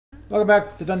Welcome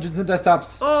back to Dungeons and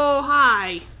Desktops. Oh,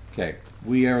 hi. Okay,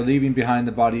 we are leaving behind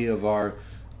the body of our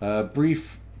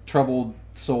brief, troubled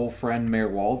soul friend,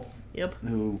 Merwald. Yep.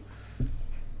 Who,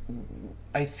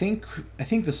 I think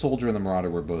the soldier and the marauder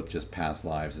were both just past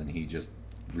lives, and he just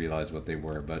realized what they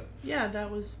were. But yeah, that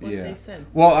was what they said.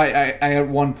 Well, I at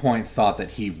one point thought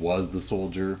that he was the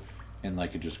soldier, and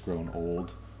like had just grown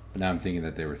old. But now I'm thinking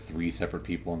that there were 3 separate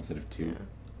people instead of 2. Yeah.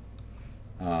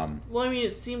 Well, I mean,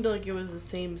 it seemed like it was the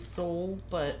same soul,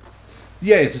 but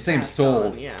yeah, it's the same soul.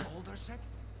 On, yeah. I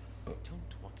don't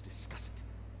want to discuss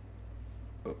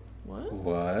it. What?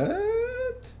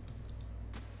 What?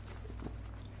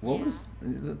 What was?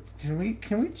 Can we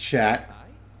chat?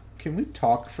 Can we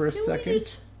talk for a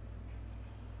second?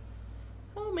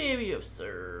 Oh, maybe of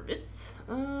service.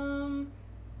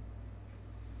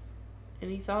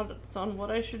 Any thoughts on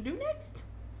what I should do next?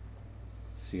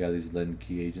 So you got these lead and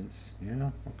key agents.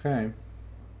 Yeah. Okay.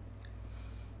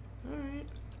 All right.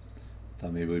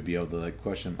 Thought maybe we'd be able to like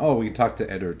question. Oh, we can talk to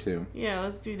Edder too. Yeah,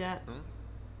 let's do that.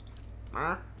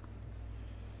 Well,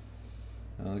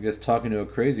 I guess talking to a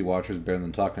crazy watcher is better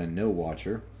than talking to no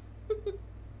watcher. I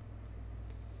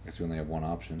guess we only have one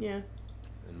option. Yeah.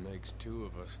 It makes 2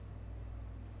 of us.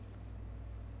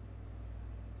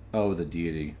 Oh, the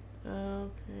deity.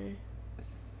 Okay.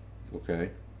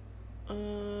 Okay.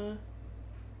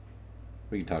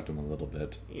 We can talk to him a little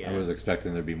bit. Yeah. I was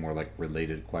expecting there to be more like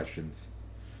related questions,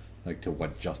 like to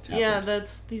what just happened. Yeah,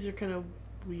 these are kind of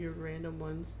weird, random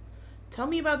ones. Tell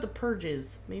me about the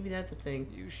purges. Maybe that's a thing.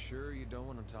 You sure you don't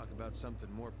want to talk about something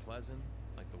more pleasant,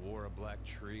 like the War of Black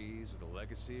Trees or the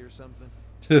Legacy or something?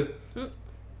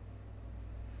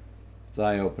 It's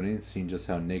eye-opening, seeing just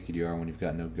how naked you are when you've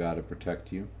got no god to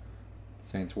protect you.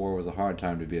 Saints' War was a hard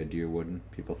time to be a Deerwood.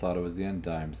 People thought it was the end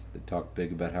times. They talked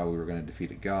big about how we were going to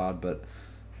defeat a god, but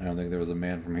I don't think there was a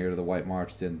man from here to the White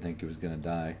March didn't think he was going to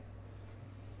die.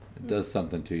 It does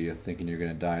something to you, thinking you're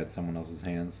going to die at someone else's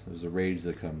hands. There's a rage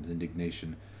that comes,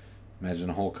 indignation. Imagine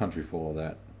a whole country full of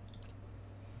that.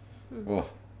 Oh,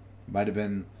 might have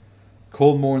been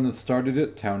Coldmorn that started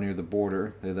it, town near the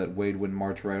border. They let Wadewind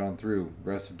march right on through.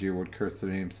 The rest of Deerwood cursed their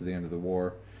names to the end of the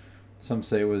war. Some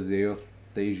say it was the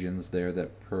Aothasians there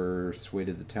that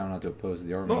persuaded the town not to oppose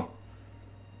the army.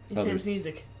 Intense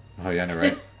music. Oh yeah, I know,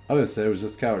 right? I was gonna say it was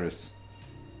just cowardice.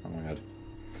 Oh my god.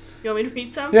 You want me to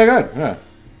read some? Yeah, good. Yeah.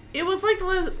 It was like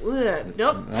the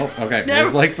nope. Oh, okay. Never. It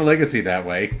was like the Legacy that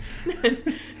way.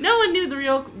 No one knew the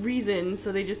real reason,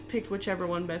 so they just picked whichever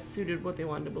one best suited what they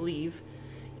wanted to believe.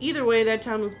 Either way, that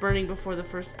town was burning before the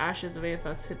first ashes of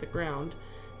Aethos hit the ground,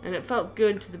 and it felt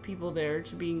good to the people there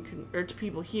to to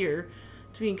people here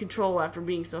to be in control after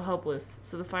being so helpless.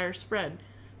 So the fire spread.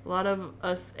 A lot of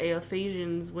us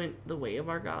Aothasians went the way of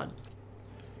our god.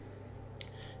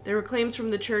 There were claims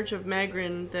from the Church of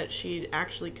Magrin that she'd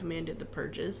actually commanded the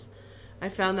purges. I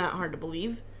found that hard to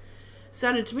believe.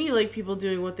 Sounded to me like people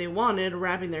doing what they wanted,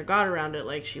 wrapping their god around it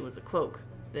like she was a cloak.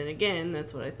 Then again,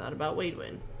 that's what I thought about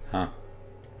Wadewind. Huh.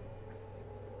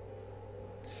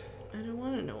 I don't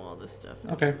want to know all this stuff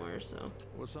anymore, so...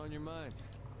 What's on your mind?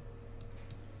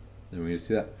 Then we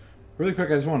see that. Really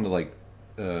quick, I just wanted to like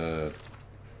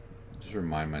just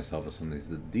remind myself of some of these.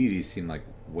 The deities seem like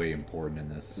way important in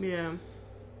this. Yeah.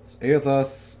 So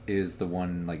Aethos is the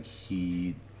one like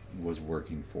he was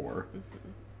working for.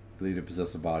 Believed to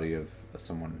possess the body of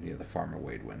someone, the farmer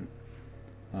Wadewind.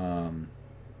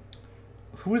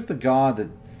 Who is the god that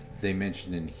they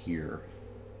mentioned in here?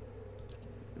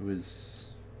 It was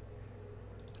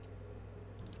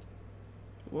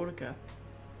Wodica.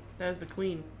 That was the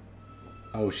queen.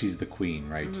 Oh, she's the queen,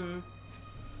 right?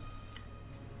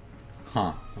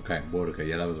 Huh. Okay, Boudica.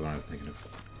 Yeah, that was what I was thinking of.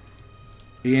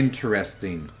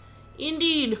 Interesting.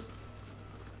 Indeed.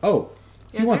 Oh,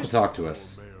 he Yeah, wants to there's- talk to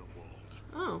us.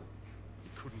 Oh.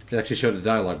 It actually showed a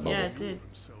dialogue bubble. Yeah, it did.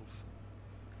 Himself.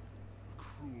 A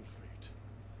cruel fate.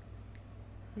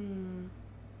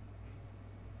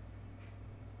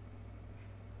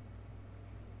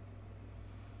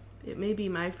 It may be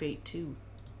my fate, too.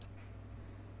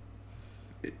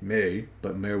 It may,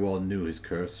 but Merwald knew his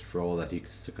curse for all that he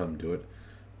succumbed to it.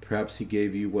 Perhaps he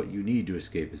gave you what you need to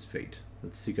escape his fate.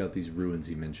 Let's seek out these ruins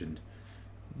he mentioned.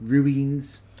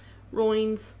 Ruins?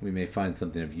 Ruins. We may find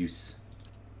something of use.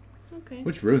 Okay.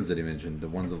 Which ruins did he mention? The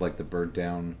ones of like the burnt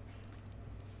down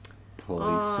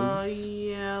places?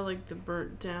 Yeah, like the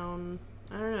burnt down...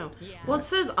 I don't know. Yeah. Well, it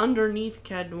says underneath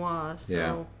Cadnois, so...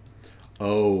 Yeah.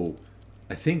 Oh,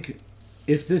 I think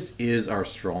if this is our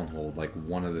stronghold, like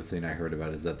one other thing I heard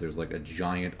about is that there's like a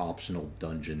giant optional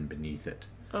dungeon beneath it.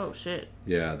 Oh, shit.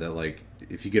 Yeah, that like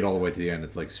if you get all the way to the end,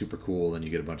 it's like super cool and you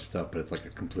get a bunch of stuff, but it's like a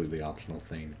completely optional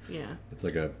thing. Yeah. It's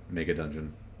like a mega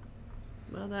dungeon.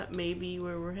 Well, that may be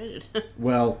where we're headed.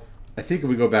 Well, I think if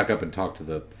we go back up and talk to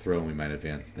the throne, we might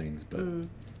advance things. But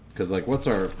because like, what's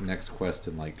our next quest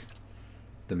in like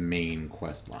the main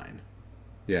quest line?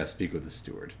 Yeah, speak with the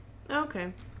steward.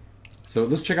 Okay. So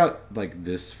let's check out like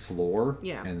this floor.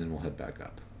 Yeah. And then we'll head back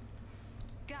up.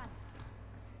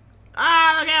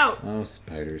 Ah, look out! Oh,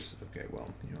 spiders. Okay,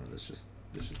 well, you know, let's just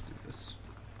do this.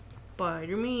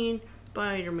 Spider-Man,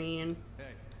 Spider-Man. Hey,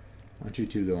 Why don't you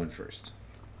two go in first?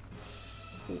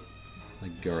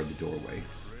 Like guard the doorway.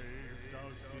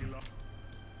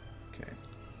 Okay.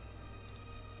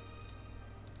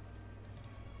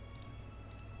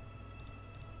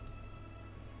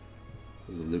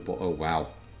 There's a loophole. Oh wow.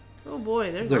 Oh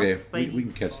boy, there's It's okay. lots of Spideys. We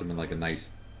can catch them in like a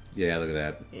nice. Yeah, look at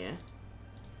that. Yeah.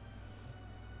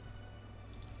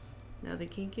 Now they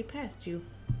can't get past you.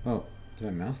 Oh, did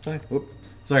my mouse die? Whoop.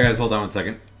 Sorry guys, hold on 1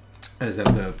 second. I just have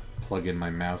to plug in my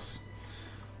mouse.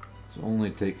 So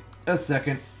only take a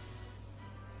second.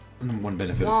 And one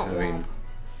benefit Wah, of having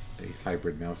a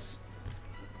hybrid mouse.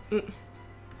 Is it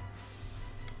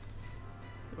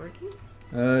working?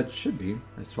 It should be.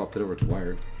 I swapped it over to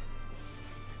wired.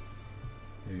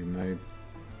 Maybe my...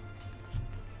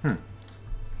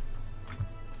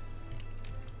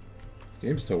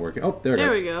 Game's still working. Oh, there it There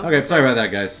goes. we go. Okay, sorry about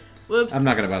that, guys. Whoops. I'm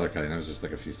not going to bother cutting. That was just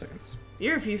like a few seconds.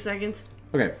 You're a few seconds.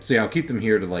 Okay, so yeah, I'll keep them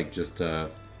here to like just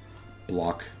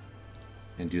block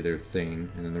and do their thing,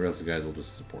 and then the rest of the guys will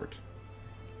just support.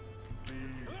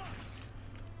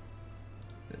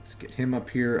 Let's get him up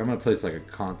here. I'm gonna place like a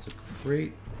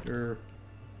consecrator.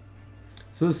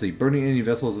 So let's see, burning any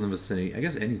vessels in the vicinity. I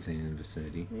guess anything in the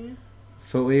vicinity. Yeah.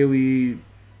 Foe AoE,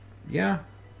 yeah.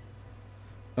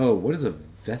 Oh, what is a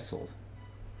vessel?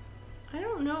 I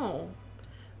don't know.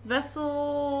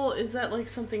 Vessel, is that like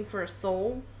something for a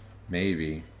soul?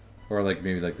 Maybe. Or like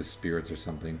maybe like the spirits or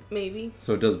something. Maybe.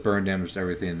 So it does burn damage to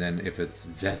everything, and then if it's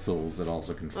vessels, it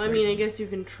also can Well, I mean, I frighten. guess you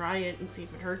can try it and see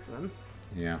if it hurts them.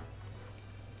 Yeah.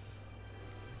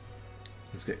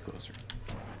 Let's get closer.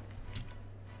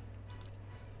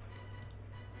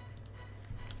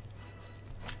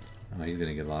 Oh, he's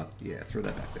gonna get a lot. Yeah, throw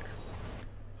that back there.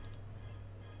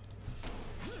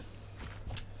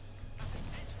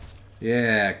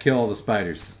 Yeah, kill all the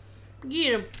spiders.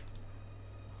 Get him.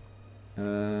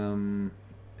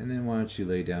 And then why don't you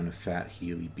lay down a fat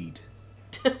Healy beat?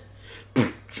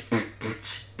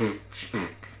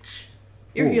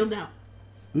 You're Ooh. healed now.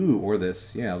 Ooh, or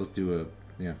this. Yeah, let's do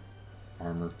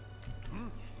armor.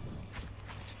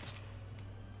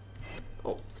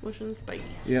 Oh, smushing the spideys.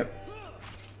 Yep.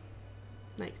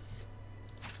 Nice.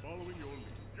 Following your lead.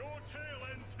 Your tail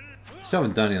ends here. Still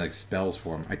haven't done any like spells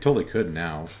for him. I totally could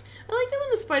now. I like that when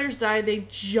the spiders die, they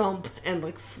jump and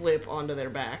like flip onto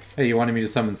their backs. Hey, you wanted me to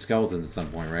summon skeletons at some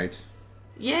point, right?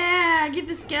 Yeah, get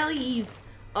the skellies.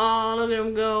 Oh, look at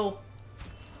them go.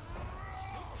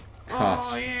 Oh,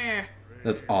 Gosh. yeah.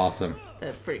 That's awesome.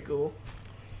 That's pretty cool.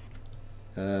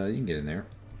 You can get in there.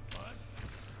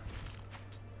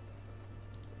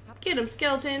 Get them,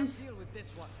 skeletons.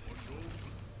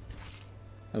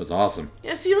 That was awesome.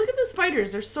 Yeah, see, look at the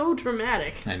spiders. They're so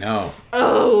dramatic. I know.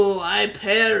 Oh, I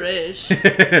perish.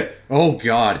 Oh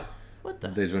god. What the?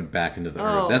 They just went back into the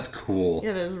Oh. earth. That's cool.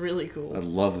 Yeah, that is really cool. I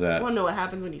love I that. want to know what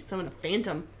happens when you summon a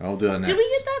phantom. I'll do that next. Did we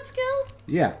get that skill?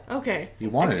 Yeah. Okay.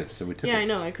 You wanted it, so we took Yeah, it. I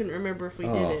know. I couldn't remember if we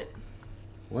Oh. did it.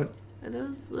 What? Are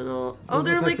those little... Oh, Those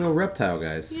they're look like... little reptile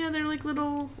guys. Yeah, they're like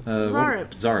little What- Zaryps.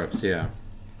 Zaryps, yeah.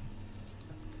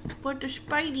 But the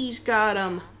Spideys got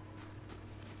them.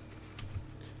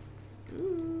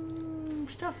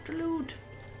 Stuff to loot.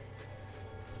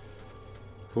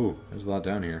 Ooh, there's a lot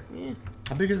down here. Yeah,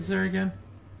 How big is there again?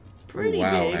 pretty Oh,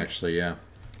 wow, big. actually, yeah.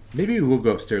 Maybe we'll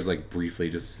go upstairs like briefly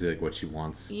just to see like what she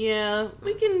wants. Yeah,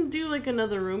 we can do like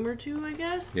another room or two, I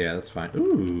guess. Yeah, that's fine.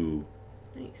 Ooh,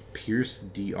 Nice. Pierce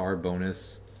DR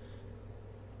bonus.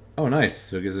 Oh, nice.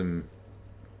 So it gives him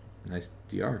nice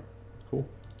DR. Cool.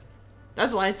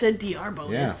 That's why it said DR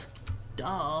bonus.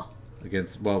 Duh.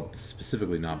 Against, well,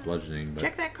 specifically not bludgeoning, but...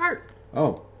 Check that cart.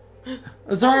 Oh.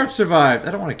 A Zaryp survived!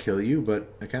 I don't want to kill you,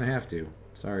 but I kind of have to.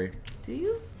 Sorry. Do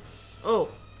you? Oh,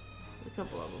 a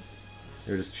couple of them.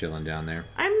 They're just chilling down there.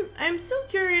 I'm still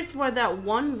curious why that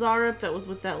one Zaryp that was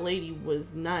with that lady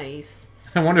was nice.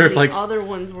 I wonder if, The like, other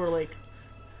ones were like,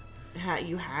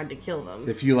 you had to kill them.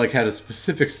 if you, like, had a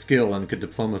specific skill and could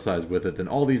diplomatize with it, then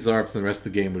all these Zaryps and the rest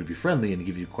of the game would be friendly and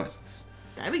give you quests.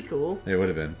 That'd be cool. It would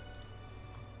have been.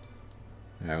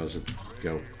 Alright, let's just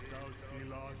go.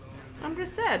 I'm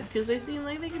just sad because they seem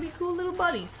like they could be cool little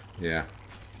buddies. Yeah.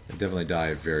 They definitely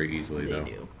die very easily, They though.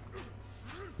 do.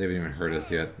 They haven't even hurt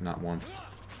us yet. Not once.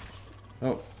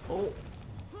 Oh. Oh.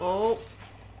 Oh.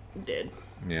 Dead.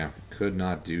 Yeah, could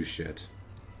not do shit.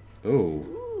 Oh.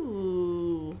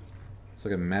 Ooh. It's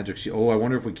like a magic shield. Oh, I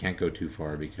wonder if we can't go too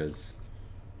far because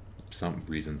some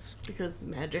reasons. Because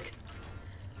magic.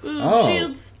 Boom Oh,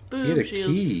 shields. Boom he had a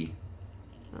shields. key.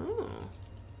 Oh.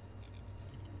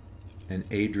 An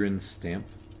Adrian's stamp.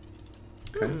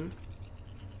 Okay. Hmm.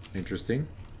 Interesting.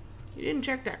 You didn't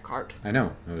check that cart. I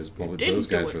know. It was, well, didn't those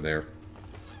do guys it. were there.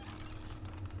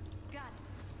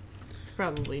 It's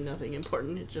probably nothing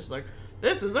important. It's just like,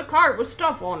 this is a cart with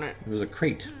stuff on it. It was a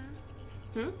crate.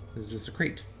 Hmm? It was just a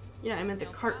crate. Yeah, I meant the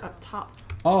cart up top.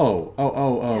 Oh,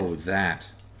 that.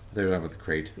 They were with the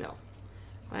crate. No.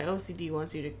 My OCD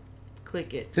wants you to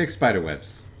click it. Thick spider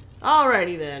webs.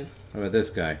 Alrighty then. How about this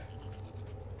guy?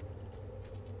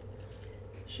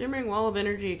 Shimmering wall of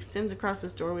energy extends across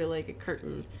this doorway like a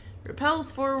curtain. Repels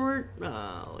forward.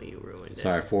 Oh, you ruined it.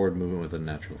 Sorry, forward movement with a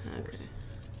natural force. Okay.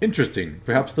 Interesting.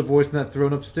 Perhaps the voice in that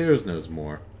throne upstairs knows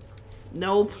more.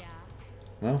 Nope.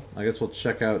 Well, I guess we'll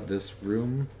check out this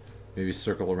room. Maybe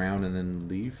circle around and then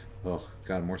leave. Oh,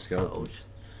 God, more skeletons.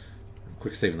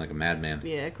 Quick saving like a madman.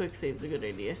 Yeah, quick save's a good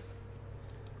idea.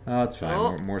 Oh, it's fine.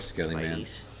 Oh, More skelly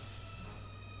mans.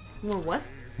 More what?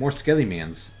 More skelly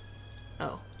mans.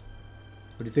 Oh.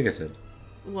 What do you think I said?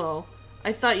 Well,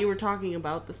 I thought you were talking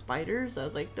about the spiders. I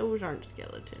was like, those aren't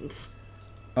skeletons.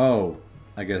 Oh,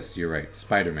 I guess you're right.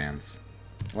 Spider-mans.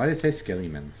 Why did I say skelly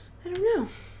mans? I don't know.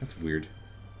 That's weird.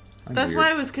 That's weird. why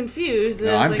I was confused. No,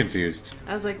 I was I'm like, confused.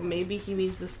 I was like, maybe he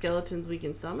means the skeletons we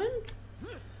can summon?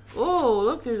 Oh,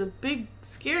 look, there's a big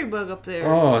scary bug up there.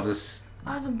 Oh, it's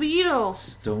Oh, it's a beetle. a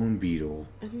stone beetle.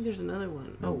 I think there's another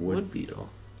one. A Oh, wood wood beetle.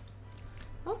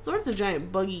 All sorts of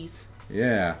giant buggies.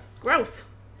 Yeah. Gross.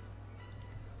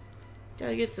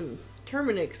 Gotta get some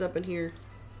Terminix up in here.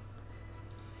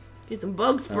 Get some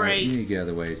bug spray. You need to get out of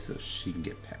the way so she can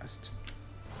get past.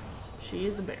 She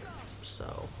is a bear,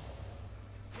 so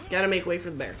gotta make way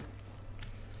for the bear.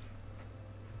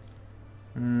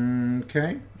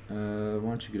 Okay. Why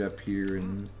don't you get up here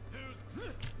and...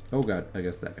 Oh god, I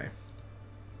guess that guy.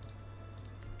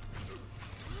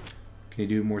 Can you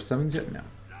do more summons yet? No.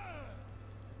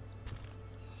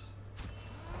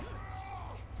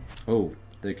 Oh,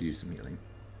 they could use some healing.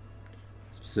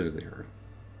 Specifically her.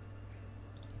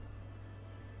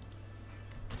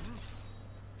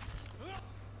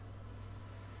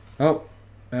 Oh,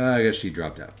 I guess she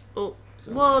dropped out. Oh,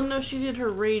 So- well, no, she did her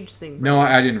rage thing. No,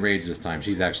 I didn't rage this time.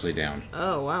 She's actually down.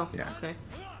 Oh, wow. Yeah. Okay.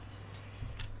 I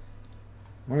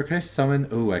wonder, can I summon...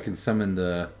 Oh, I can summon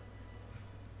the...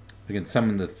 I can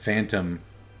summon the phantom.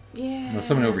 Yeah. I'm gonna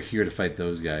summon over here to fight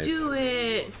those guys. Do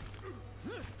it.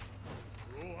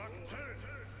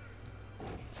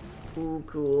 Ooh,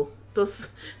 cool. Those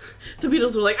the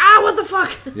beetles were like, ah, what the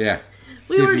fuck? Yeah.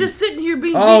 We See if were you- just sitting here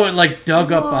being. Oh, it like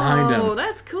dug up behind Oh, him.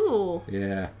 that's cool.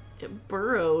 Yeah. It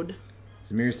burrowed.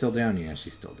 Is Amir still down? Yeah,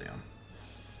 she's still down.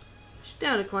 She's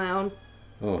down a clown.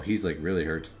 Oh, he's like really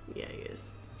hurt. Yeah, he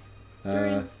is. Uh,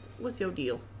 Durance, what's your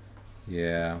deal?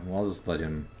 yeah, well, I'll just let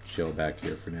him chill back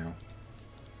here for now.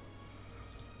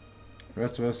 The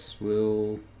rest of us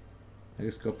will, I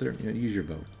guess, go up there. Yeah, use your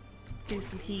bow. Do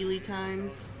some Healy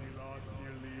times.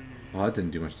 Oh, that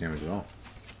didn't do much damage at all.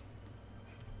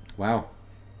 Wow.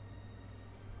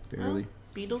 Barely. Well,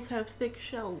 beetles have thick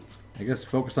shells. I guess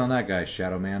focus on that guy,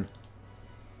 Shadow Man.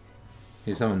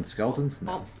 He's summoned skeletons?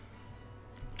 No. Bump.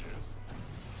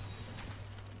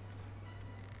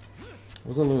 What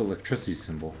was that little electricity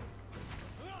symbol?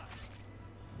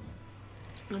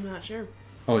 I'm not sure.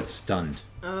 Oh, it's stunned.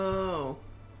 Oh.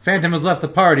 Phantom has left the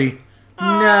party.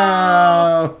 Oh.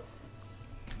 No!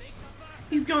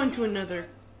 He's going to another.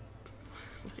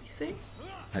 What did he say?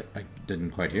 I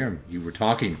didn't quite hear him. You were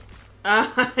talking.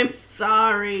 I'm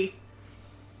sorry.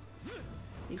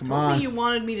 You Come told on. me you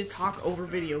wanted me to talk over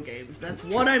video games. That's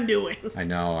what I'm doing. I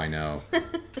know, I know.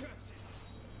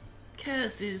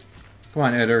 Curses. Come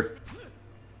on, Eder.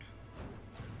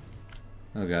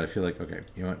 Oh god, I feel like... Okay,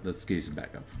 you know what? Let's get you some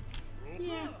backup.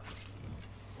 Yeah.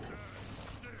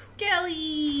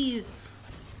 Skellies!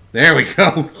 There we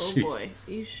go! Oh Jeez. boy.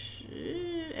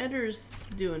 Eder's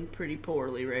doing pretty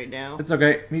poorly right now. It's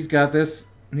okay. He's got this.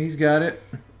 He's got it.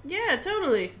 Yeah,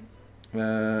 totally.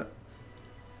 I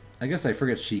guess I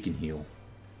forget she can heal.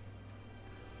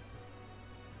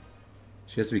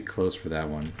 She has to be close for that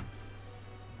one.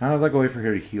 I don't know if I can wait for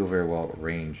her to heal very well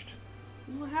ranged.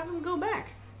 We'll have him go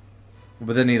back.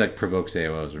 But then he like provokes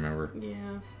AOs, remember? Yeah.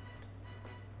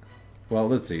 Well,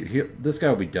 let's see. This guy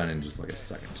will be done in just like a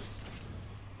second.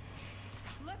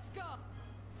 Let's go.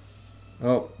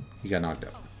 Oh, he got knocked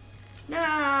out.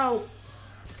 No!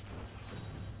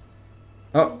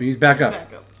 Oh, he's back up.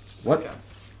 Back up. What? Back up.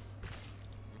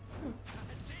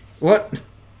 What?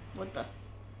 what the?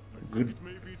 Good. It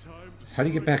may be time to How do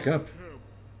you get back strike up? camp.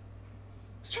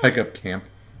 Strike up camp.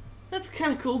 That's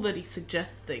kind of cool that he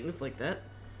suggests things like that.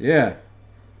 Yeah.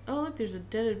 Oh, look, there's a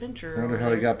dead adventurer. I wonder over how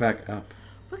he there. got back up.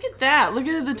 Look at that. Look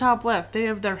at the top left. They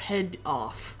have their head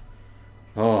off.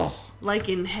 Oh. Like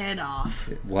in Head Off.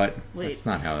 What? Wait. That's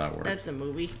not how that works. That's a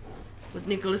movie. With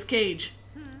Nicolas Cage.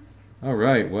 All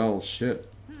right. Well,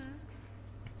 shit.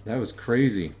 That was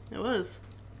crazy. It was.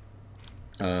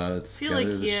 Let's Feel gather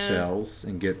like, the yeah. shells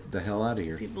and get the hell out of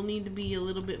here. People need to be a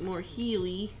little bit more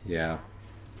healy Yeah.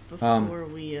 before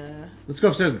we, Let's go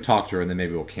upstairs and talk to her, and then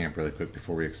maybe we'll camp really quick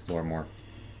before we explore more.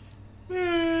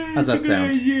 How's that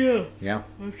sound? Yeah. Yeah?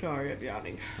 I'm sorry, I'm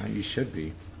yawning. You should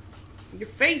be. Your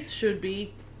face should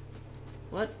be.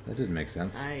 What? That didn't make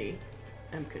sense. I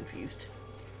am confused.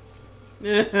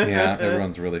 Yeah,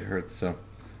 everyone's really hurt, so...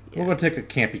 Yeah. We'll go take a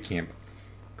campy camp.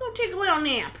 Go take a little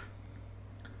nap.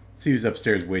 See who's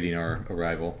upstairs waiting our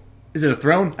arrival. Is it a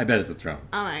throne? I bet it's a throne.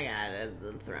 Oh my god, it's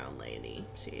the throne lady.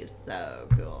 She's so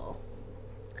cool.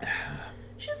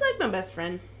 She's like my best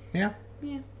friend. Yeah?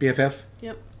 Yeah. BFF?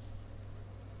 Yep.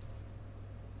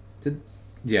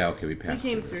 Yeah, okay, we We passed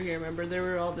came this. through here, remember? There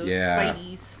were all those Yeah.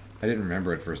 spideys. I didn't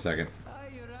remember it for a second. Ah,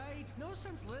 you're right. No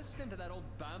sense listening to that old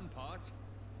bam pot.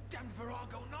 Damn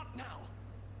Virago, not now!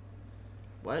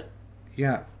 What?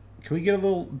 Yeah. Can we get a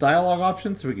little dialogue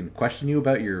option so we can question you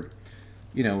about your,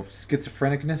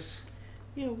 schizophrenicness?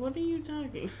 Yeah, what are you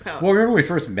talking about? Well, remember when we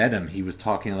first met him, he was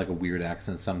talking in like a weird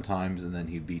accent sometimes, and then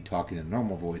he'd be talking in a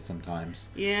normal voice sometimes.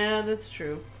 Yeah, that's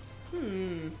true.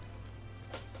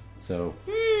 So,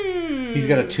 he's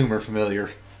got a tumor familiar.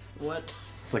 What?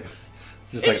 It's like just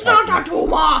It's like not a Optimus.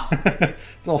 tumor!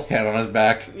 It's all head on his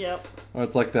back. Yep. Or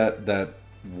it's like that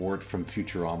wart from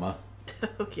Futurama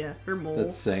Oh, yeah, her mole.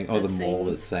 that's saying, oh, that the mole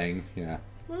sings. that's saying, yeah.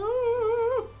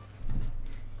 Ah.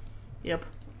 Yep.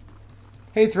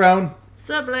 Hey, Throne.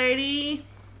 Sup, lady?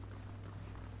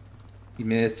 You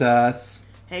miss us?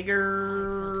 Hey,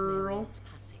 girl.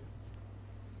 Passing.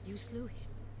 You slew him.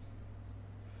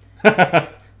 Oh,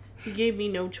 He gave me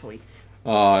no choice.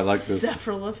 I like this.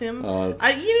 Several of him. Oh,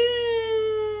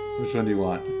 it's- Which one do you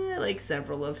want? I like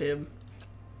several of him.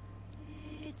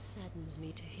 It saddens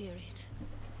me to hear it.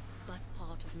 But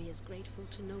part of me is grateful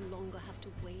to no longer have to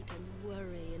wait and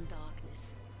worry in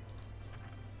darkness.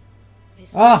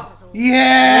 This place has always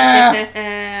Yeah!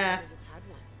 because it's had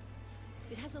one.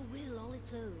 It has a will all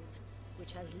its own,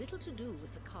 which has little to do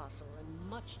with the castle and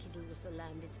much to do with the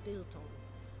land it's built on.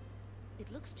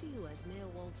 It looks to you as Mayor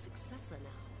Wald's successor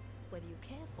now, whether you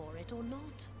care for it or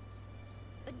not.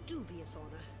 A dubious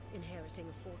honor, inheriting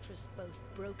a fortress both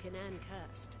broken and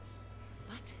cursed.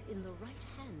 But in the right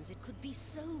hands, it could be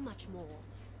so much more.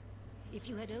 If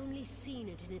you had only seen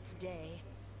it in its day.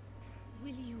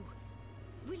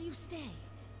 Will you stay?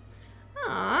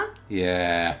 Aw.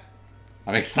 Yeah.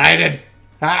 I'm excited.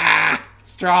 Ah!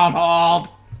 Stronghold!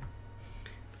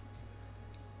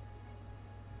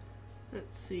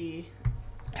 Let's see.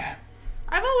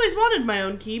 I've always wanted my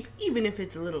own keep, even if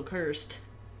it's a little cursed.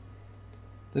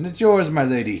 Then it's yours, my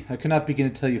lady. I cannot begin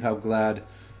to tell you how glad,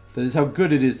 that is how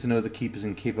good it is to know the keep is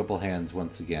in capable hands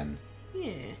once again.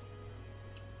 Yeah.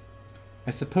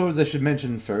 I suppose I should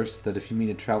mention first that if you mean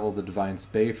to travel the Divine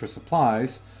Spay for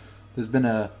supplies, there's been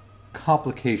a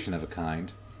complication of a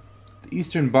kind. The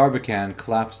Eastern Barbican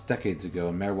collapsed decades ago,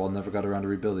 and Merwald never got around to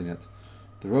rebuilding it.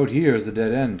 The road here is a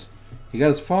dead end. He got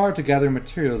as far to gather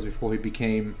materials before he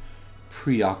became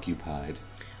preoccupied.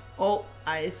 Oh,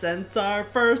 I sense our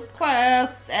first class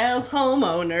as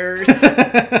homeowners.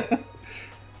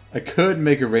 I could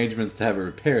make arrangements to have it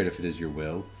repaired if it is your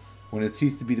will. When it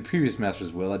ceased to be the previous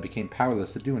master's will, I became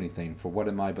powerless to do anything, for what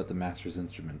am I but the master's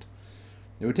instrument?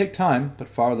 It would take time, but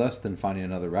far less than finding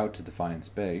another route to Defiance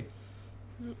Bay.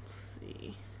 Let's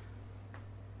see.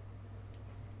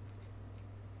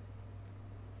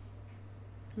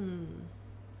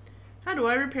 How do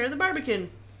I repair the Barbican?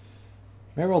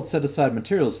 Merwald set aside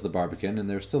materials for the Barbican, and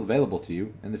they're still available to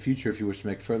you. In the future, if you wish to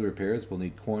make further repairs, we'll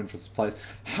need coin for supplies.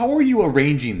 How are you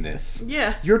arranging this?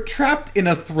 Yeah. You're trapped in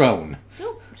a throne.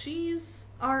 Nope, she's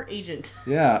our agent.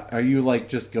 Yeah, are you like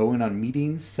just going on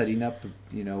meetings, setting up,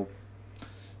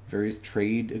 various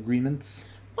trade agreements?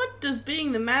 What does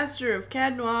being the master of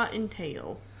Cadnois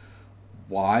entail?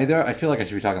 Why there? I feel like I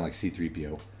should be talking like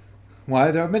C-3PO.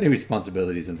 Why there are many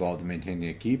responsibilities involved in maintaining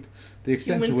a keep. The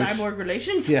extent Human to which, cyborg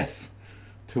relations? yes,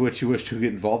 to which you wish to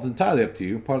get involved is entirely up to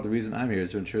you. Part of the reason I'm here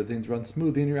is to ensure things run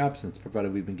smoothly in your absence,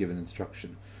 provided we've been given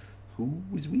instruction. Who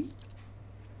is we?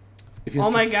 If you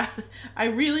Oh my god, I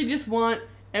really just want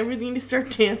everything to start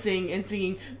dancing and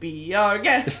singing, "Be our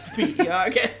guest, be our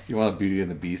guest." You want a Beauty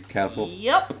and the Beast castle?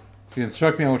 Yep. If you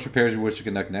instruct me on which repairs you wish to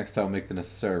conduct next, I will make the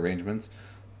necessary arrangements.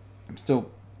 I'm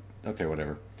still... Okay,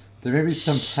 whatever. There may be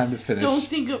some time to finish. Don't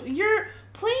think of... You're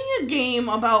playing a game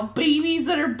about babies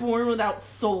that are born without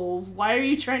souls. Why are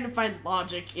you trying to find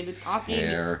logic in a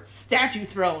talking statue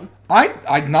throne?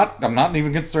 I'm not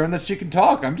even concerned that she can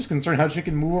talk. I'm just concerned how she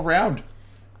can move around.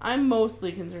 I'm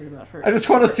mostly concerned about her. I just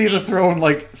want to see the throne,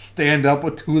 like, stand up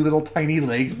with two little tiny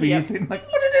legs beneath it. Like,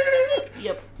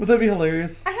 yep. Would that be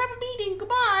hilarious? I have a meeting.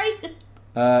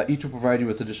 Goodbye. Each will provide you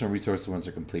with additional resources once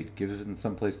they're complete. Give us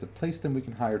some place to place them. We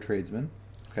can hire tradesmen.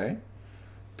 Okay.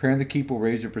 Repairing the keep will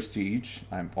raise your prestige.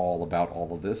 I'm all about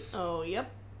all of this. Oh, yep.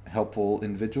 Helpful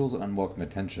individuals and unwelcome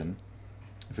attention.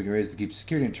 If we can raise the keep's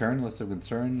security in turn, less of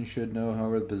concern, you should know,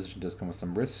 however, the position does come with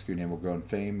some risk. Your name will grow in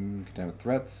fame, contend with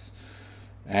threats.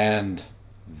 And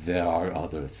there are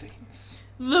other things.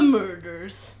 The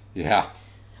murders. Yeah.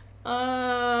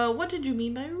 What did you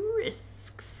mean by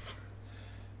risks?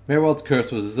 Merwald's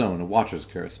curse was his own, a watcher's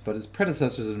curse, but his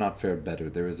predecessors have not fared better.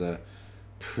 There is a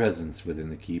presence within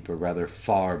the keep, or rather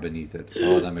far beneath it.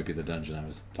 Oh, that might be the dungeon I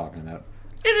was talking about.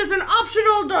 It is an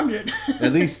optional dungeon!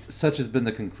 At least such has been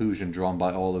the conclusion drawn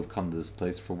by all who have come to this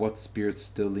place, for what spirits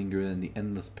still linger in the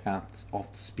endless paths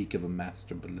oft speak of a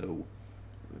master below.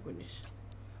 Oh my goodness.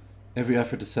 Every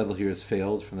effort to settle here has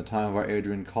failed, from the time of our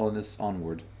Adrian colonists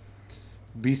onward.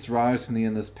 Beasts rise from the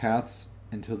endless paths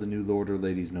until the new lord or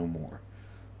lady is no more.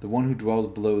 The one who dwells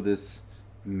below this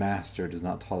master does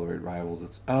not tolerate rivals.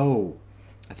 It's... Oh!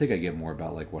 I think I get more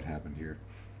about, like, what happened here.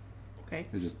 Okay.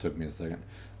 It just took me a second.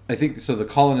 I think... So the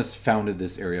colonists founded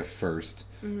this area first.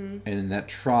 Mm-hmm. And that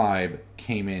tribe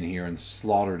came in here and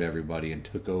slaughtered everybody and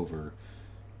took over.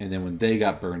 And then when they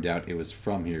got burned out, it was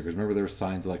from here. Because remember there were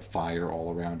signs of, like, fire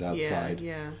all around outside?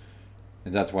 Yeah.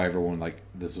 And that's why everyone, like,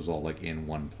 this was all, like, in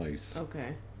one place.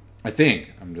 Okay. I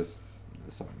think. I'm just...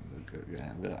 Blah,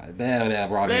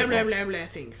 blah, blah, blah,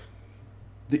 things.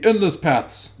 The endless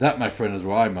paths. That, my friend, is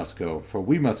where I must go. For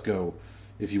we must go,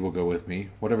 if you will go with me.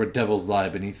 Whatever devils lie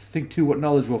beneath. Think, too, what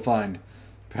knowledge we'll find.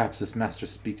 Perhaps this master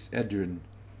speaks Edirn.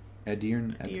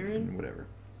 Edirn? Whatever.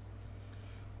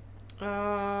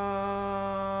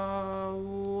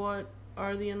 What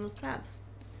are the endless paths?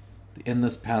 The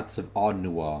endless paths of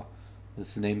Audnua. This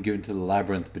is the name given to the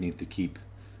labyrinth beneath the keep.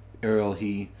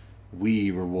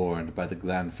 We were warned by the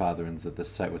Glanfatherans that this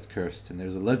site was cursed, and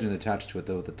there's a legend attached to it,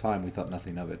 though at the time we thought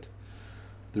nothing of it.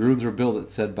 The ruins were built, it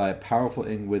said, by a powerful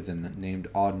Ingwithin named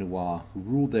Audnua, who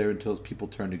ruled there until his people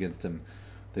turned against him.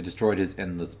 They destroyed his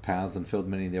endless paths and filled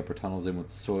many of the upper tunnels in with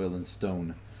soil and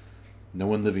stone. No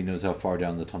one living knows how far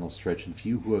down the tunnels stretch, and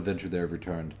few who have ventured there have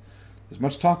returned. There's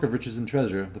much talk of riches and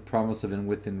treasure. The promise of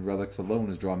Ingwithin relics alone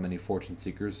has drawn many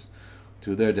fortune-seekers.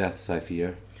 To their deaths, I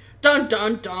fear. Dun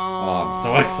dun dun! Oh, I'm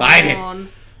so excited!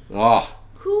 Oh.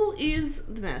 Who is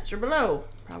the master below?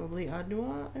 Probably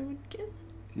Audnua, I would guess.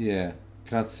 Yeah.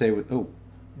 Cannot say with... Oh.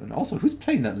 And also, who's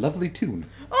playing that lovely tune?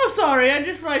 Oh, sorry. I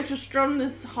just like to strum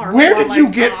this harp. Where did you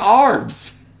get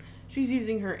arms? She's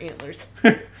using her antlers.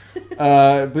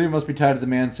 I believe it must be tied to the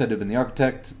man said to have been the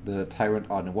architect, the tyrant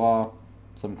Audnua.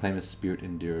 Some claim his spirit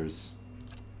endures.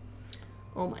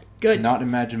 Oh my goodness. Not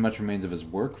imagine much remains of his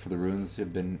work, for the ruins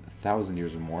have been 1,000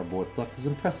 years or more, but what's left is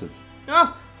impressive.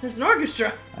 Oh, there's an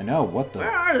orchestra. I know, what the...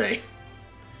 Where are they?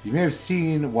 You may have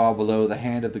seen, while below, the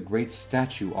hand of the great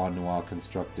statue Audnua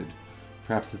constructed.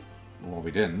 Perhaps it's... Well,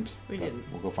 we didn't. We didn't.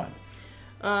 We'll go find it.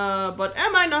 But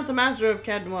am I not the master of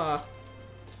Cadnois?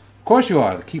 Of course you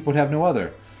are. The keep would have no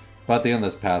other. But the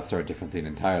endless paths are a different thing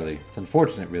entirely. It's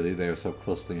unfortunate, really, they are so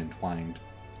closely entwined.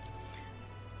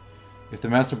 If the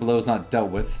master below is not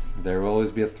dealt with, there will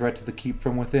always be a threat to the keep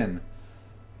from within.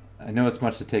 I know it's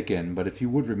much to take in, but if you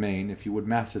would remain, if you would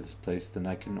master this place, then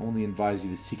I can only advise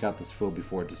you to seek out this foe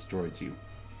before it destroys you.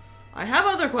 I have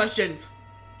other questions.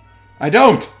 I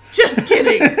don't! Just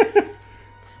kidding!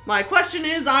 My question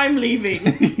is, I'm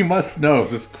leaving. You must know,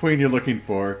 this queen you're looking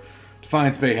for.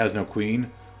 Defiance Bay has no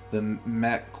queen. The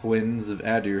Macquins of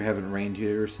Adir haven't reigned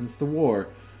here since the war.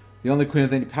 The only queen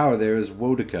with any power there is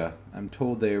Wodica. I'm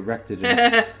told they erected an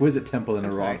exquisite temple in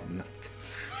Iran.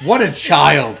 What a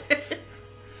child!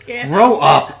 Grow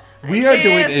up! We are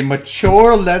doing a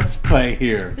mature Let's Play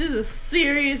here. This is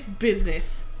serious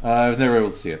business. I was never able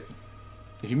to see it.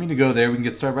 If you mean to go there, we can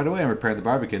get started right away on repairing the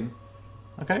Barbican.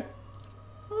 Okay.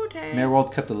 Okay.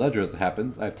 Merwald kept a ledger as it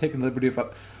happens. I've taken the liberty of...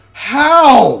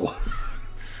 How?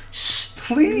 Shh,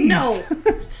 please! No!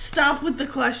 Stop with the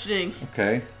questioning.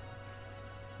 Okay.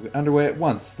 We're underway at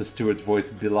once. The steward's voice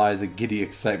belies a giddy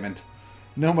excitement.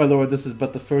 No, my lord, this is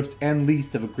but the first and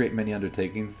least of a great many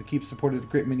undertakings. The keep supported a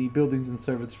great many buildings and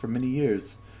servants for many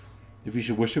years. If you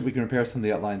should wish it, we can repair some of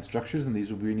the outlying structures, and these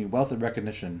will bring you wealth and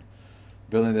recognition.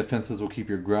 Building the defenses will keep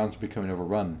your grounds from becoming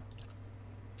overrun.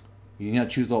 You need not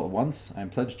choose all at once. I am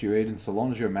pledged to your aid, and so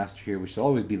long as you are master here, we shall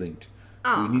always be linked.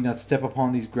 Aw. You need not step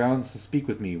upon these grounds to speak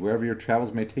with me. Wherever your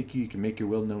travels may take you, you can make your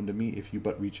will known to me if you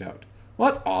but reach out.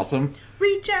 Well, that's awesome.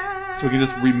 Reach out. So we can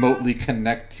just remotely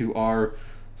connect to our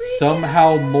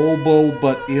somehow mobile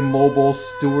but immobile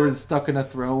steward stuck in a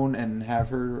throne and have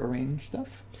her arrange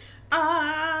stuff.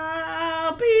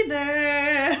 I'll be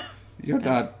there. You're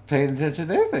not paying attention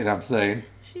to anything I'm saying.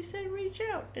 She said reach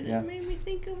out, and Yeah. it made me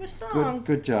think of a song.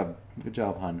 Good job. Good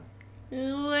job, hon.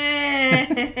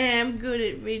 I'm good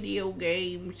at video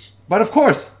games. But of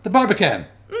course, the Barbican.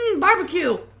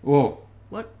 Barbecue. Whoa.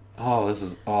 What? Oh, this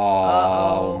is... Oh,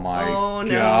 Uh-oh. my Oh,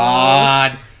 no.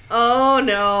 God. Oh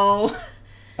no.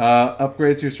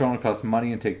 Upgrades to your stronghold cost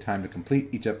money and take time to complete.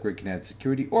 Each upgrade can add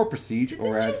security or prestige Did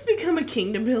or this add... just become a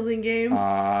kingdom building game?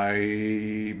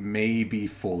 I may be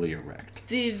fully erect.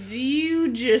 Did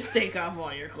you just take off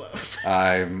all your clothes?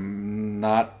 I'm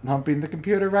not humping the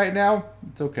computer right now.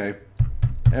 It's okay.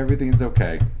 Everything's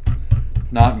okay.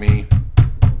 It's not me.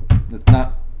 It's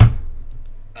not...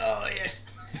 Oh yes.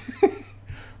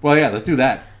 Well, yeah, let's do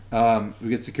that. We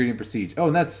get security and prestige. Oh,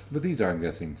 and that's what these are, I'm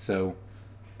guessing. So,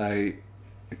 I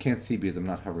can't see because I'm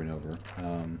not hovering over.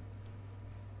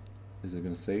 Is it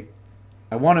going to say?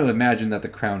 I want to imagine that the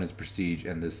crown is prestige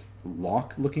and this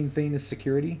lock-looking thing is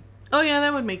security. Oh yeah,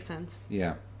 that would make sense.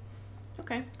 Yeah.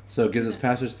 Okay. So it gives us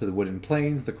passage to the Wooden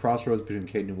Plains, the crossroads between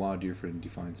Caden Noir, Deerford, and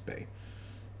Defiance Bay.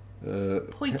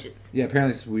 Poinches. Yeah,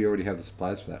 apparently we already have the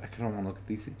supplies for that. I kind of want to look at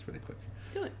these seats really quick.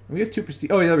 Do it. We have 2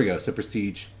 prestige. Oh, yeah, there we go. So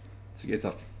prestige. So it's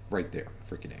off right there.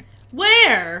 Freaking A.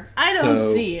 Where? I don't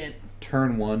So, see it.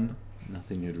 Turn 1.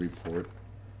 Nothing new to report.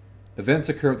 Events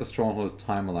occur at the Stronghold as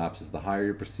time elapses. The higher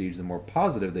your prestige, the more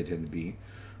positive they tend to be.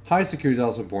 High security is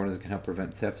also important as it can help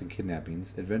prevent theft and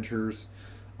kidnappings. Adventurers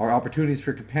are opportunities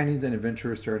for companions and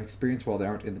adventurers to earn experience while they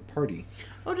aren't in the party.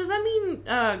 Oh, does that mean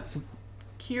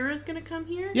Kira's gonna come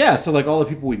here? Yeah, so like all the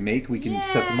people we make, we can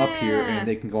set them up here Yeah. and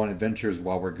they can go on adventures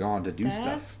while we're gone to do That's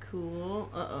stuff.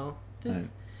 cool.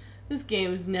 This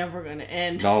game is never gonna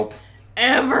end. Nope.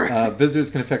 Ever.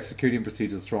 Visitors can affect security and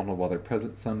prestige of the Stronghold while they're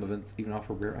present. Some events even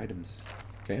offer rare items.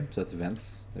 Okay, so that's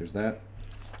events. There's that.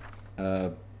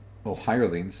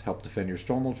 Hirelings help defend your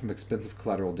Stronghold from expensive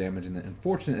collateral damage in the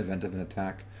unfortunate event of an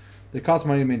attack. They cost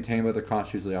money to maintain, but their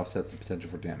cost usually offsets the potential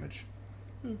for damage.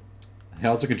 They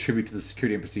also contribute to the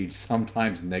security and prestige,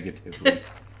 sometimes negatively.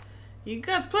 You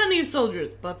got plenty of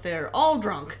soldiers, but they're all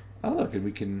drunk. Oh, look, and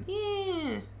we can...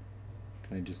 Yeah.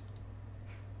 Can I just...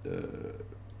 okay.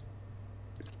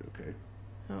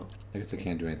 Oh. I guess I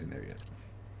can't do anything there yet.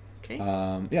 Okay.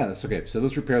 Yeah, that's okay. So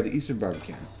let's repair the Eastern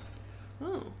Barbican.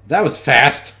 Oh. That was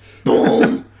fast!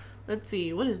 Boom! Let's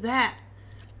see. What is that?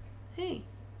 Hey.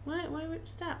 Why would it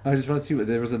stop? I just want to see what...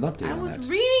 There was an update I on was that.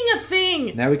 reading a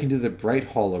thing! Now we can do the Bright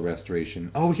Hollow restoration.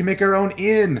 Oh, we can make our own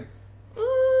inn!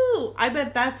 Ooh! I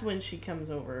bet that's when she comes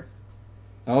over.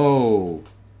 Oh.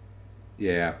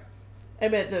 Yeah. I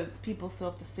bet the people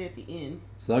still have to stay at the inn.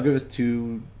 So that'll give us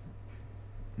 2...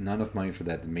 Not enough money for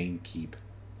that. The main keep.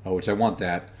 Oh, which I want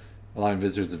that. Allowing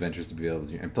visitors adventures to be able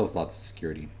to... And plus lots of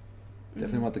security.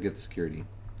 Definitely want to get security.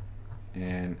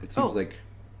 And it seems like...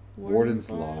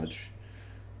 Warden's Lodge.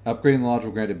 Upgrading the lodge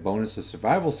will grant a bonus of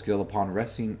survival skill upon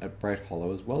resting at Bright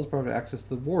Hollow, as well as provide access to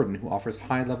the warden, who offers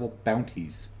high-level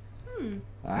bounties.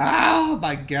 Oh,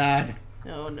 my God.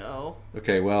 Oh, no.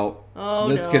 Okay, well, Oh,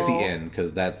 let's no. get the inn,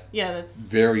 because that's that's...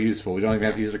 very useful. We don't even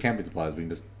have to use our camping supplies. We can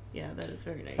just... Yeah, that is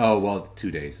very nice. Oh, well, it's 2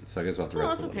 days, so I guess we'll have to Well,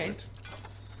 rest a that's little okay. bit.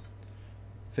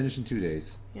 Finish in 2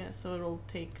 days. Yeah, so it'll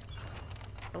take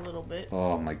a little bit.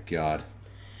 Oh, my God.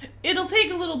 It'll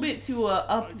take a little bit to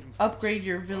upgrade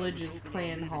your village's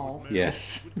clan hall.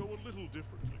 Yes. Would go a little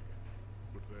differently.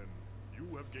 But then,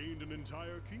 you have gained an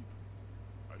entire keep.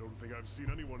 I don't think I've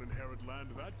seen anyone inherit land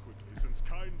that quickly since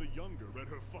Kind the Younger read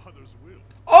her father's will.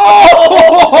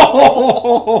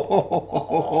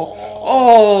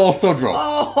 Oh, so drunk.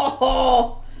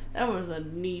 Oh, that was a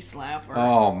knee slapper.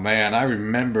 Oh, man, I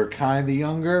remember Kind the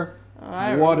Younger.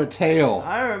 I What a tale.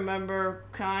 I remember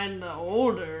kinda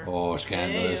older. Oh,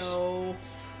 scandalous. Ayo.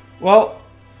 Well,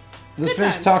 let's Good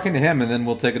finish times. talking to him, and then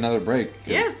we'll take another break. 'Cause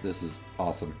Yeah. This is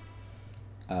awesome.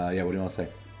 Yeah, what do you want to say?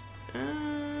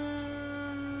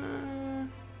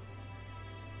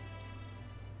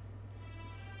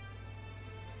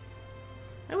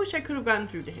 I wish I could have gotten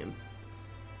through to him.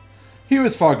 He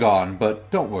was far gone,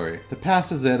 but don't worry. The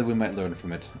past is there that we might learn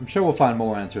from it. I'm sure we'll find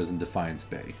more answers in Defiance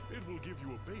Bay. It will give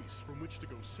you a base from which to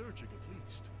go searching at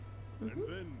least. And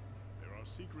then, there are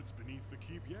secrets beneath the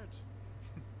keep yet.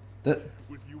 That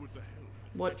With you at the helm,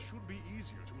 What? it should be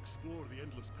easier to explore the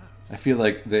endless I paths. feel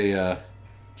like they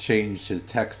changed his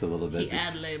text a little bit. He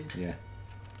ad-libbed. Yeah.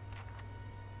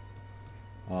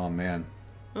 Oh, man.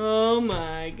 Oh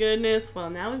my goodness. Well,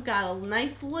 now we've got a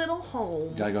nice little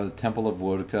home. Gotta go to the Temple of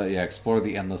Wodka. Yeah, explore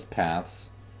the endless paths.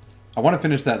 I want to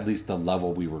finish that at least the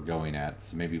level we were going at,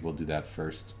 so maybe we'll do that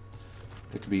first.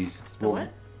 It could be... The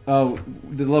what? Oh,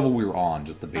 the level we were on,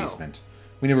 just the basement.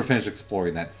 We never finished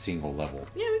exploring that single level.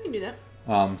 Yeah, we can do that.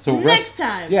 So Next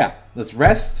time. Yeah, let's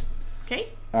rest. Okay.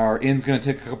 Our inn's going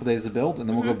to take a couple days to build, and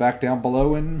then we'll go back down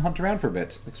below and hunt around for a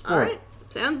bit. Explore. Alright.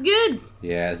 Sounds good.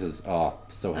 Yeah, this is... Oh,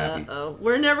 so happy. Uh-oh.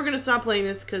 We're never going to stop playing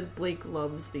this because Blake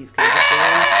loves these kinds of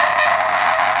things.